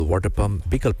Water pump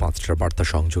বিকাল 5টার বার্তা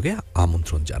সংযোগে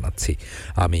আমন্ত্রণ জানাচ্ছি।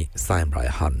 আমি সায়েম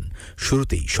রায়হান।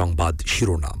 শুরুতেই সংবাদ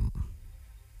শিরোনাম।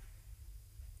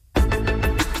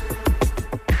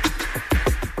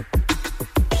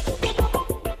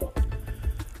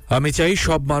 আমি চাই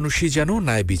সব মানুষই যেন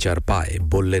ন্যায় বিচার পায়,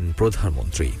 বললেন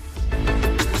প্রধানমন্ত্রী।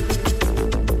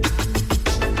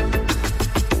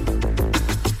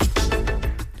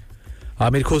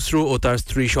 আমির খসরু ও তার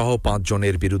স্ত্রী সহ 5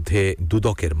 জনের বিরুদ্ধে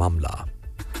দুদকের মামলা।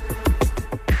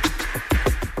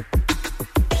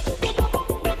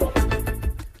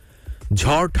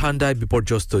 ঝড় ঠান্ডায়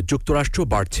বিপর্যস্ত যুক্তরাষ্ট্র,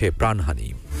 বাড়ছে প্রাণহানি।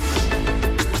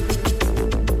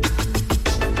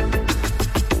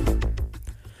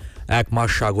 এক মাস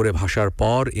সাগরে ভাসার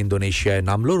পর ইন্দোনেশিয়ায়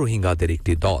নামল রোহিঙ্গাদের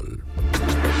একটি দল।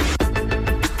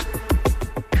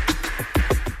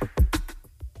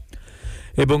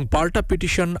 এবং পাল্টা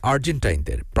পিটিশন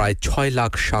আর্জেন্টাইনদের, প্রায় 6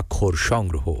 লাখ স্বাক্ষর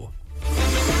সংগ্রহ।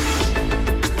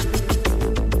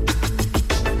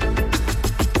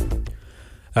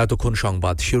 এতক্ষণ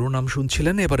সংবাদ শিরোনাম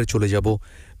শুনছিলেন, এবারে চলে যাব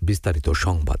বিস্তারিত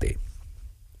সংবাদে।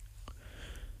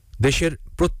 দেশের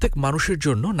প্রত্যেক মানুষের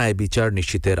জন্য ন্যায় বিচার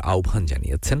নিশ্চিতের আহ্বান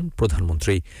জানিয়েছেন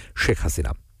প্রধানমন্ত্রী শেখ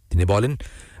হাসিনা। তিনি বলেন,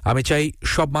 আমি চাই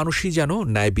সব মানুষই যেন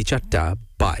ন্যায় বিচারটা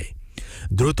পায়,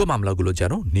 দ্রুত মামলাগুলো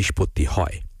যেন নিষ্পত্তি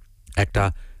হয়, একটা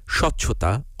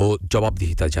স্বচ্ছতা ও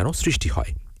জবাবদিহিতা যেন সৃষ্টি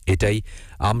হয়, এটাই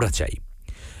আমরা চাই।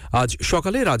 আজ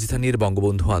সকালে রাজধানীর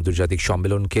বঙ্গবন্ধু আন্তর্জাতিক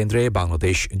সম্মেলন কেন্দ্রে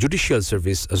বাংলাদেশ জুডিশিয়াল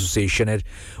সার্ভিস অ্যাসোসিয়েশনের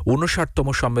 59তম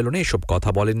সম্মেলনে এসব কথা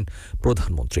বলেন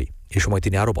প্রধানমন্ত্রী। এ সময়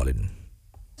তিনি আরও বলেন,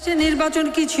 নির্বাচন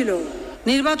কি ছিল?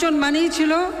 নির্বাচন মানেই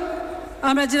ছিল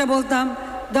আমরা যেটা বলতাম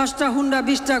 10টা হুন্ডা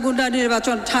 20টা গুন্ডা,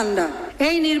 নির্বাচন ঠান্ডা।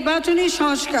 এই নির্বাচনী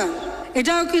সংস্কার,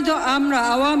 এটাও কিন্তু আমরা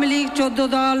আওয়ামী লীগ 14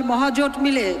 দল মহাজোট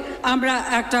মিলে আমরা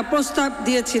একটা প্রস্তাব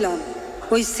দিয়েছিলাম।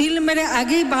 ওই সিল মেরে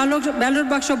আগেই ব্যালট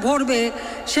বাক্স ভরবে,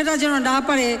 সেটা যেন না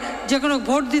পারে, যে কোনো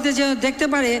ভোট দিতে যেন দেখতে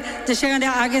পারে যে সেখানে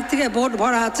আগের থেকে ভোট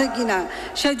ভরা আছে কিনা।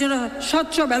 সেই জন্য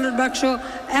স্বচ্ছ ব্যালট বাক্স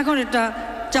এখন এটা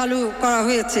চালু করা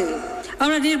হয়েছে।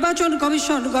 আমরা নির্বাচন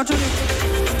কমিশন গঠনে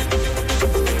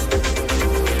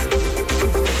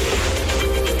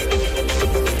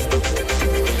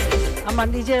আমার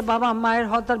নিজের বাবা মায়ের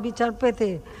হত্যার বিচার পেতে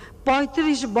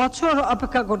 35 বছর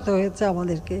অপেক্ষা করতে হয়েছে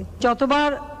আমাদেরকে। যতবার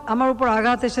আমার উপর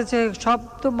আঘাত এসেছে, সব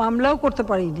তো মামলাও করতে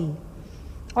পারিনি।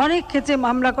 অনেক ক্ষেত্রে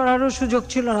মামলা করারও সুযোগ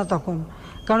ছিল না তখন,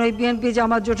 কারণ এই বিএনপি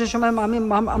জামাত জোটের সময়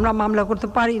আমরা মামলা করতে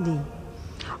পারিনি।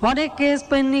 অনেক কেস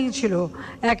পেন্ডিং ছিল,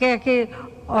 একে একে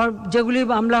যেগুলি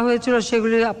মামলা হয়েছিল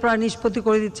সেগুলি আপনারা নিষ্পত্তি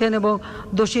করে দিচ্ছেন এবং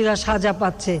দোষীরা সাজা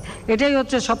পাচ্ছে। এটাই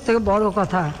হচ্ছে সবথেকে বড়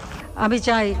কথা। আমি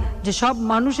চাই যে সব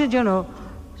মানুষের যেন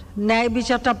ন্যায়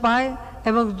বিচারটা পায়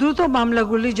এবং দ্রুত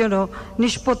মামলাগুলি যেন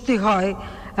নিষ্পত্তি হয়,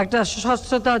 একটা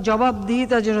স্বচ্ছতা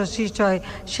জবাবদিহিতা যেন সৃষ্টি হয়,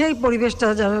 সেই পরিবেশটা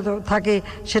যেন থাকে,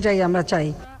 সেটাই আমরা চাই।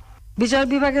 বিচার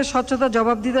বিভাগের স্বচ্ছতা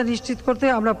জবাবদিহিতা নিশ্চিত করতে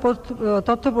আমরা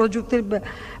তথ্য প্রযুক্তির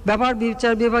ব্যবহার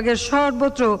বিচার বিভাগের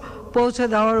সর্বত্র পৌঁছে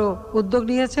দেওয়ারও উদ্যোগ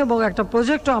নিয়েছে এবং একটা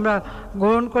প্রজেক্টও আমরা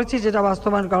গ্রহণ করেছি, যেটা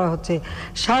বাস্তবায়ন করা হচ্ছে।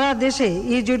 সারা দেশে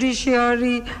ই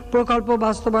জুডিশিয়ারি প্রকল্প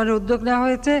বাস্তবায়নের উদ্যোগ নেওয়া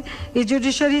হয়েছে। ই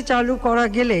জুডিশিয়ারি চালু করা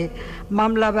গেলে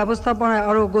মামলা ব্যবস্থাপনায়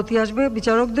আরও গতি আসবে।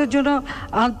 বিচারকদের জন্য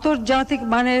আন্তর্জাতিক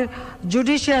মানের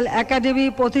জুডিশিয়াল একাডেমি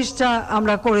প্রতিষ্ঠা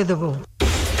আমরা করে দেব।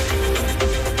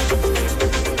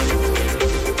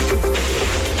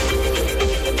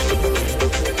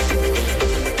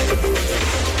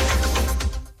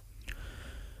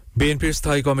 বিএনপির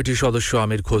স্থায়ী কমিটির সদস্য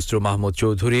আমির খসরু মাহমুদ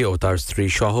চৌধুরী ও তার স্ত্রী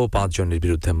সহ 5 জনের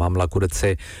বিরুদ্ধে মামলা করেছে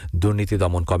দুর্নীতি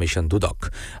দমন কমিশন দুদক।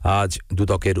 আজ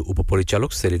দুদকের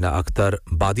উপপরিচালক সেলিনা আক্তার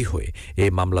বাদী হয়ে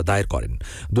এই মামলা দায়ের করেন।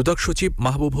 দুদক সচিব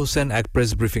মাহবুব হোসেন এক প্রেস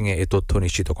ব্রিফিংয়ে এ তথ্য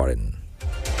নিশ্চিত করেন।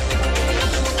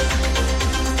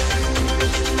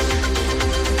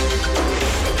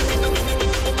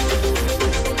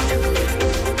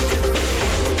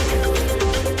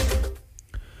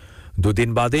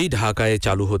 দুদিন বাদেই ঢাকায়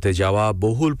চালু হতে যাওয়া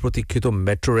বহুল প্রতীক্ষিত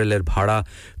মেট্রো রেলের ভাড়া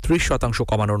 30%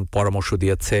 কমানোর পরামর্শ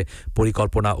দিয়েছে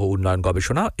পরিকল্পনা ও উন্নয়ন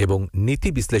গবেষণা এবং নীতি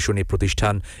বিশ্লেষণী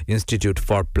প্রতিষ্ঠান institute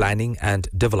for planning and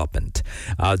development.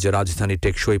 আজ রাজধানীর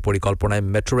টেকসই পরিকল্পনায়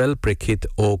মেট্রো রেল প্রেক্ষিত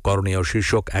ও করণীয়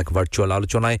শীর্ষক এক ভার্চুয়াল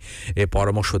আলোচনায় এ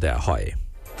পরামর্শ দেওয়া হয়।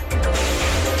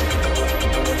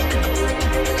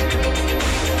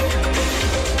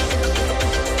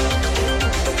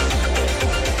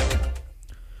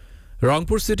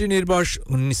 রংপুর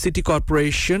সিটি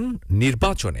কর্পোরেশন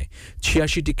নির্বাচনে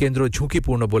 ৮৬টি কেন্দ্র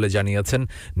ঝুঁকিপূর্ণ বলে জানিয়েছেন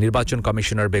নির্বাচন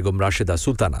কমিশনার বেগম রাশেদা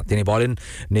সুলতানা। তিনি বলেন,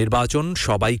 নির্বাচন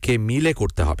সবাইকে মিলে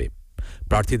করতে হবে,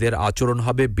 প্রার্থীদের আচরণ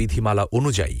হবে বিধিমালা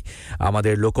অনুযায়ী,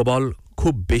 আমাদের লোকবল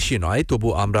খুব বেশি নয়, তবু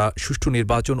আমরা সুষ্ঠু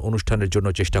নির্বাচন অনুষ্ঠানের জন্য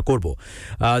চেষ্টা করব।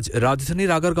 আজ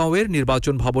রাজধানীর আগারগাঁওয়ের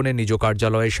নির্বাচন ভবনে নিজ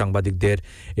কার্যালয়ে সাংবাদিকদের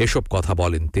এসব কথা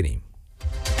বলেন তিনি।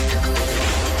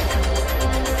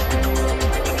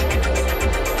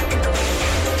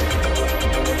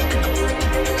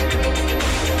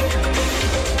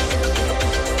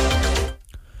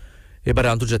 এবারে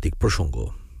আন্তর্জাতিক প্রসঙ্গ।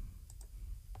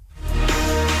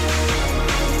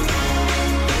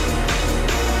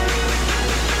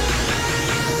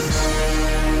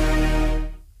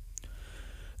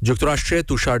 যুক্তরাষ্ট্রে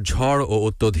তুষার ঝড় ও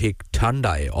অত্যধিক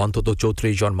ঠান্ডায় অন্তত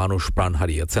 ৩৪ জন মানুষ প্রাণ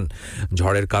হারিয়েছেন।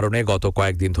 ঝড়ের কারণে গত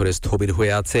কয়েকদিন ধরে স্থবির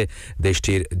হয়ে আছে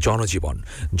দেশটির জনজীবন।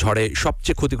 ঝড়ে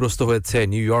সবচেয়ে ক্ষতিগ্রস্ত হয়েছে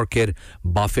নিউ ইয়র্কের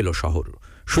বাফেলো শহর।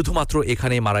 শুধুমাত্র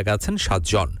এখানেই মারা গেছেন ৭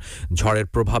 জন। ঝড়ের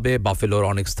প্রভাবে বাফেলোর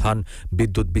অনেক স্থান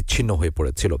বিদ্যুৎ বিচ্ছিন্ন হয়ে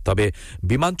পড়েছিল, তবে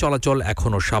বিমান চলাচল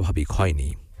এখনও স্বাভাবিক হয়নি।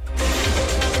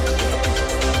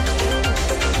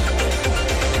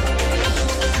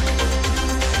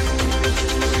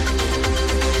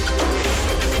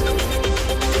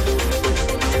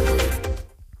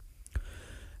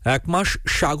 এক মাস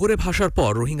সাগরে ভাসার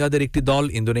পর রোহিঙ্গাদের একটি দল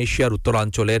ইন্দোনেশিয়ার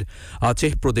উত্তরাঞ্চলের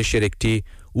আচেহ প্রদেশের একটি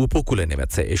উপকূলে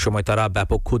নেমেছে। এ সময় তারা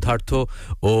ব্যাপক ক্ষুধার্ত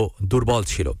ও দুর্বল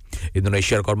ছিল।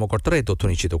 ইন্দোনেশিয়ার কর্মকর্তারা এই তথ্য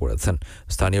নিশ্চিত করেছেন।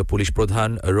 স্থানীয় পুলিশ প্রধান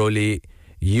রোলি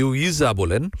ইউইজা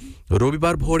বলেন,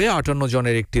 রবিবার ভোরে ৫৮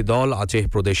 জনের একটি দল আচেহ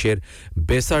প্রদেশের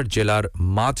বেসার জেলার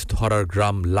মাছ ধরার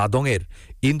গ্রাম লাদংয়ের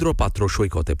ইন্দ্রপাত্র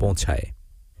সৈকতে পৌঁছায়।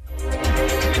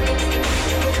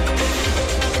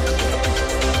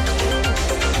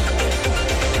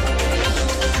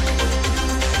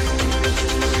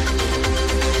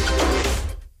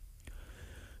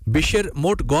 বিশ্বের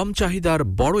মোট গম চাহিদার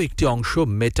বড় একটি অংশ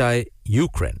মেটায়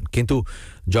ইউক্রেন, কিন্তু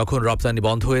যখন রপ্তানি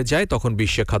বন্ধ হয়ে যায় তখন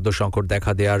বিশ্বে খাদ্য সংকট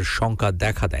দেখা দেওয়ার শঙ্কা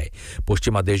দেখা দেয়।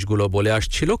 পশ্চিমা দেশগুলো বলে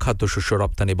আসছিল খাদ্যশস্য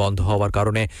রপ্তানি বন্ধ হওয়ার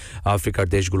কারণে আফ্রিকার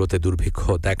দেশগুলোতে দুর্ভিক্ষ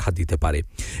দেখা দিতে পারে।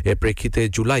 এর প্রেক্ষিতে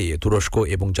জুলাইয়ে তুরস্ক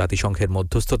এবং জাতিসংঘের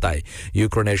মধ্যস্থতায়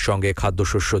ইউক্রেনের সঙ্গে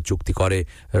খাদ্যশস্য চুক্তি করে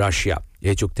রাশিয়া।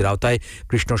 এই চুক্তির আওতায়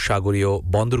কৃষ্ণসাগরীয়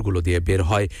বন্দরগুলো দিয়ে বের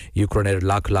হয় ইউক্রেনের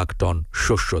লাখ লাখ টন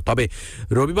শস্য। তবে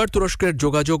রবিবার তুরস্কের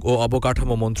যোগাযোগ ও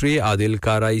অবকাঠামো মন্ত্রী আদিল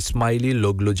কারা ইসমাইলি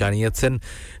লোগলু জানিয়েছেন,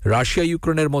 রাশিয়া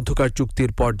ইউক্রেনের মধ্যকার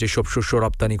চুক্তির পর যেসব শস্য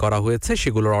রপ্তানি করা হয়েছে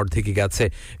সেগুলোর অর্ধেকই গেছে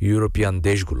ইউরোপিয়ান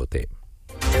দেশগুলোতে।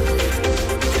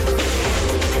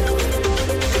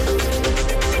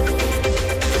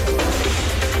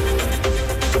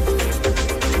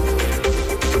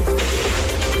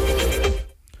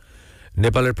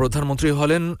 নেপালের প্রধানমন্ত্রী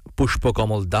হলেন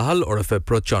পুষ্পকমল দাহাল ওরফে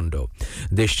প্রচণ্ড।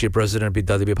 দেশটির প্রেসিডেন্ট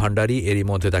বিদ্যাদেবী ভান্ডারী এরই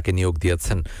মধ্যে তাকে নিয়োগ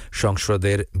দিয়েছেন।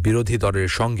 সংসদের বিরোধী দলের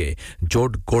সঙ্গে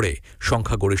জোট গড়ে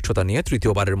সংখ্যাগরিষ্ঠতা নিয়ে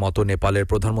তৃতীয়বারের মতো নেপালের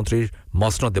প্রধানমন্ত্রীর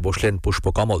মসনদে বসলেন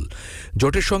পুষ্পকমল।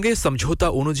 জোটের সঙ্গে সমঝোতা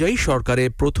অনুযায়ী সরকারে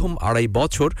প্রথম ২.৫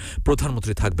 বছর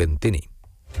প্রধানমন্ত্রী থাকবেন তিনি।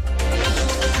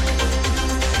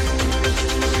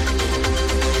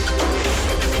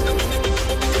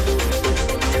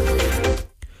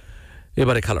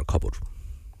 এবারে খেলার খবর।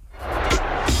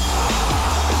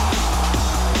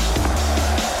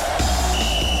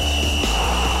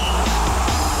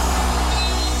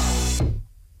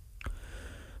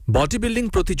 বডি বিল্ডিং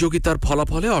প্রতিযোগিতার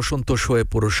ফলাফলে অসন্তোষ হয়ে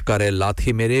পুরস্কারে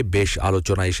লাথি মেরে বেশ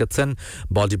আলোচনায় এসেছেন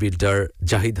বডি বিল্ডার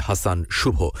জাহিদ হাসান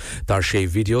শুভ। তার সেই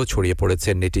ভিডিও ছড়িয়ে পড়েছে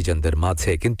নেটিজেনদের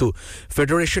মাঝে। কিন্তু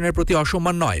ফেডারেশনের প্রতি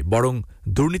অসম্মান নয়, বরং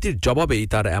দুর্নীতির জবাবেই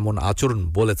তার এমন আচরণ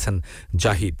বলেছেন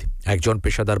জাহিদ। একজন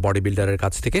পেশাদার বডি বিল্ডারের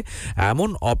কাছ থেকে এমন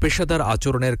অপেশাদার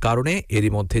আচরণের কারণে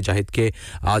এরই মধ্যে জাহিদকে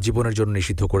আজীবনের জন্য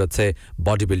নিষিদ্ধ করেছে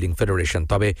বডি বিল্ডিং ফেডারেশন।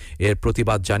 তবে এর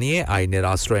প্রতিবাদ জানিয়ে আইনের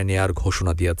আশ্রয় নেয়ার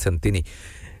ঘোষণা দিয়েছেন তিনি।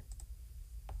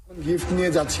 গিফট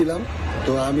নিয়ে যাচ্ছিলাম,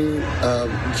 তো আমি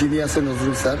যিনি আছেন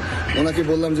নজরুল স্যার, ওনাকে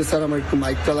বললাম যে স্যার আমার একটু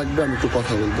মাইকটা লাগবে, আমি একটু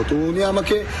কথা বলবো। তো উনি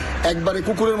আমাকে একবারে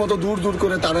কুকুরের মতো দূর দূর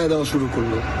করে তাড়ায় দেওয়া শুরু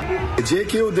করলো। যে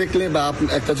কেউ দেখলে বা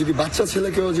একটা যদি বাচ্চা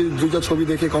ছেলেকেও যে দুইটা ছবি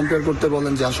দেখে কম্পেয়ার করতে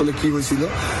বলেন যে আসলে কি হয়েছিল,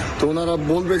 তো ওনারা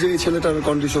বলবে যে এই ছেলেটার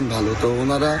কন্ডিশন ভালো। তো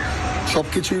ওনারা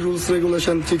সবকিছুই রুলস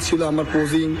রেগুলেশন ঠিক ছিল, আমার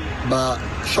পোজিং বা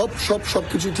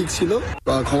সবকিছু ঠিক ছিল।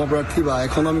 ক্ষমা প্রার্থী বা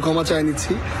এখন আমি ক্ষমা চাই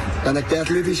নিচ্ছি, কারণ একটা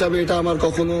অ্যাথলিট হিসাবে এটা আমার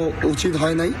কখনো উচিত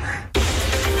হয় নাই।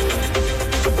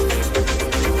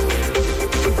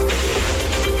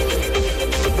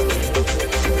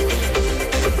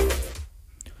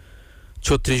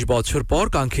 ৩৬ বছর পর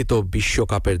কাঙ্ক্ষিত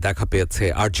বিশ্বকাপের দেখা পেয়েছে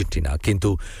আর্জেন্টিনা, কিন্তু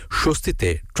স্বস্তিতে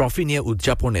ট্রফি নিয়ে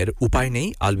উদযাপনের উপায় নেই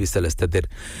আলবিসেলেস্তেদের।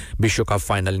 বিশ্বকাপ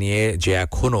ফাইনাল নিয়ে যে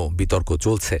এখনও বিতর্ক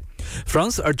চলছে।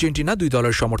 ফ্রান্স আর্জেন্টিনা দুই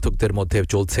দলের সমর্থকদের মধ্যে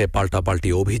চলছে পাল্টাপাল্টি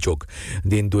অভিযোগ।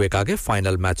 দিন দুয়েক আগে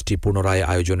ফাইনাল ম্যাচটি পুনরায়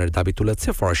আয়োজনের দাবি তুলেছে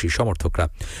ফরাসি সমর্থকরা।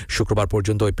 শুক্রবার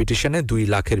পর্যন্ত ওই পিটিশনে ২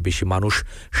 লাখের বেশি মানুষ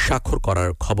স্বাক্ষর করার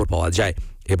খবর পাওয়া যায়।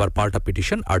 এবার পাল্টা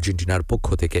পিটিশন আর্জেন্টিনার পক্ষ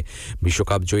থেকে।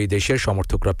 বিশ্বকাপ জয়ী দেশের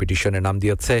সমর্থকরা পিটিশনের নাম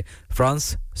দিয়েছে ফ্রান্স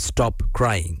স্টপ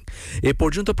ক্রাইং। এ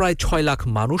পর্যন্ত প্রায় 6 লাখ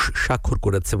মানুষ স্বাক্ষর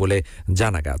করেছে বলে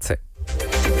জানা গেছে।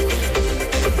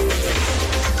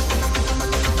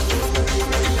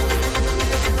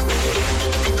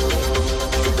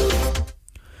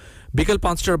 বিকেল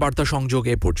 5টার বার্তা সংযোগ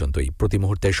এ পর্যন্তই। প্রতি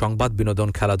মুহূর্তের সংবাদ,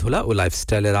 বিনোদন, খেলাধুলা ও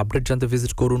লাইফস্টাইলের আপডেট জানতে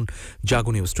ভিজিট করুন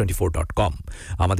jagunews24.com। আমাদের